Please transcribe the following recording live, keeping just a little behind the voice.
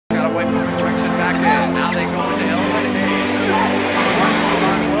away from him, brings it back in. Now they go into Elvin Hayes.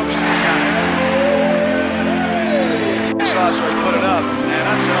 Whoops, and he's got it. Saucer put it up, and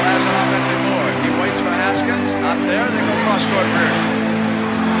Unseld has an offensive board. He waits for Haskins. Not there, they go cross-court rear.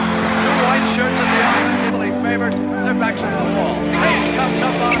 Two white shirts at the offensively favored. Their backs are to the wall. Hayes comes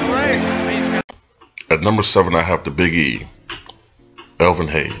up on the break. At number 7, I have the Big E, Elvin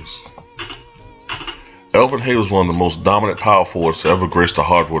Hayes. Elvin Hayes was one of the most dominant power forwards to ever grace the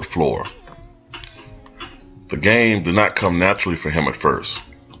hardwood floor. The game did not come naturally for him at first.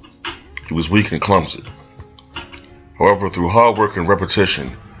 He was weak and clumsy. However, through hard work and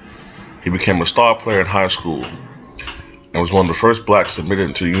repetition, he became a star player in high school and was one of the first blacks admitted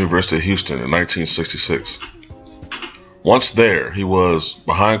into the University of Houston in 1966. Once there, he was,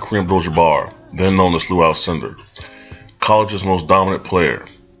 behind Kareem Abdul-Jabbar, then known as Lou Alcindor, college's most dominant player.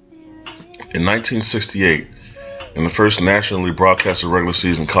 In 1968, in the first nationally broadcasted regular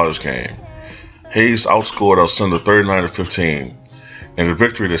season college game, Hayes outscored Alcindor 39-15 in a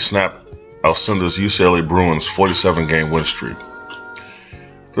victory that snapped Alcindor's UCLA Bruins' 47-game win streak.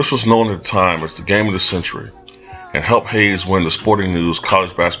 This was known at the time as the game of the century and helped Hayes win the Sporting News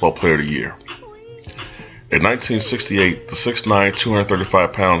College Basketball Player of the Year. In 1968, the 6'9",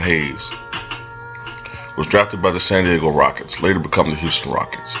 235-pound Hayes was drafted by the San Diego Rockets, later becoming the Houston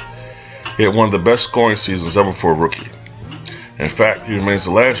Rockets. He had one of the best scoring seasons ever for a rookie. In fact, he remains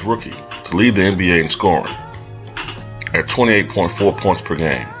the last rookie to lead the NBA in scoring, at 28.4 points per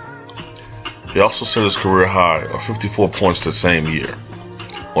game. He also set his career high of 54 points that same year.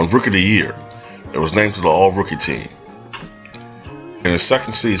 On Rookie of the Year, and was named to the All-Rookie team. In his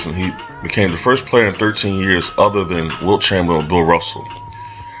second season, he became the first player in 13 years other than Wilt Chamberlain and Bill Russell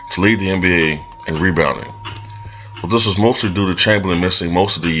to lead the NBA in rebounding. But this was mostly due to Chamberlain missing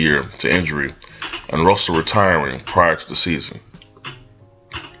most of the year to injury and Russell retiring prior to the season.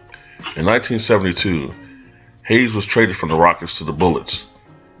 In 1972, Hayes was traded from the Rockets to the Bullets,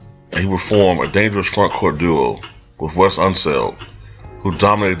 and he would form a dangerous front court duo with Wes Unseld, who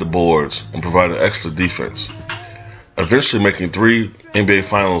dominated the boards and provided excellent defense, eventually making 3 NBA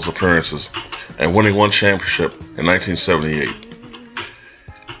Finals appearances and winning 1 championship in 1978.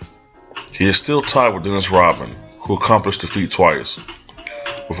 He is still tied with Dennis Rodman, who accomplished the feat twice,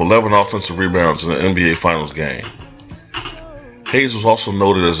 with 11 offensive rebounds in an NBA Finals game. Hayes was also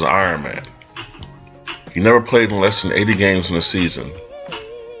noted as an Iron Man. He never played in less than 80 games in a season,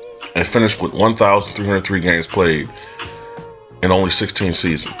 and finished with 1,303 games played in only 16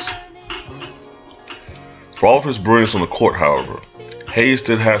 seasons. For all of his brilliance on the court, however, Hayes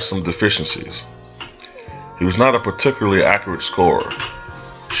did have some deficiencies. He was not a particularly accurate scorer,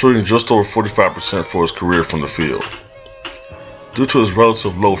 shooting just over 45% for his career from the field. Due to his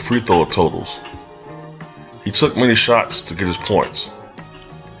relative low free throw totals, he took many shots to get his points.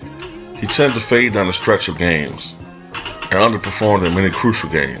 He tended to fade down the stretch of games and underperformed in many crucial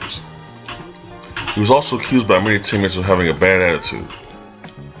games. He was also accused by many teammates of having a bad attitude.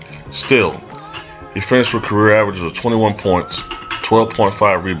 Still, he finished with career averages of 21 points,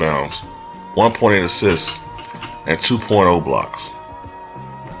 12.5 rebounds, 1.8 assists, and 2.0 blocks.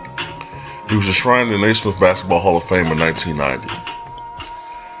 He was enshrined in the Naismith Basketball Hall of Fame in 1990.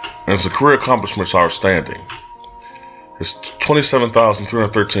 And his career accomplishments are outstanding. His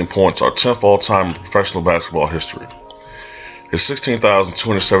 27,313 points are 10th all-time in professional basketball history. His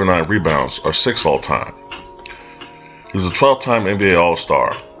 16,279 rebounds are 6th all-time. He was a 12-time NBA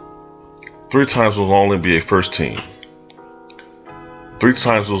All-Star, 3 times was an All-NBA first team, 3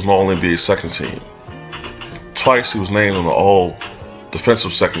 times was an All-NBA second team, twice he was named on the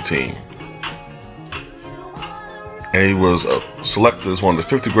All-Defensive second team, and he was selected as one of the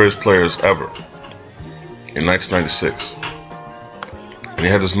 50 greatest players ever in 1996. And he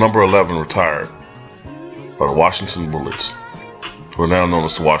had his number 11 retired by the Washington Bullets, who are now known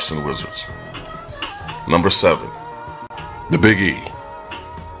as the Washington Wizards. Number 7, the Big E,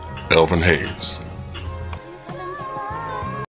 Elvin Hayes.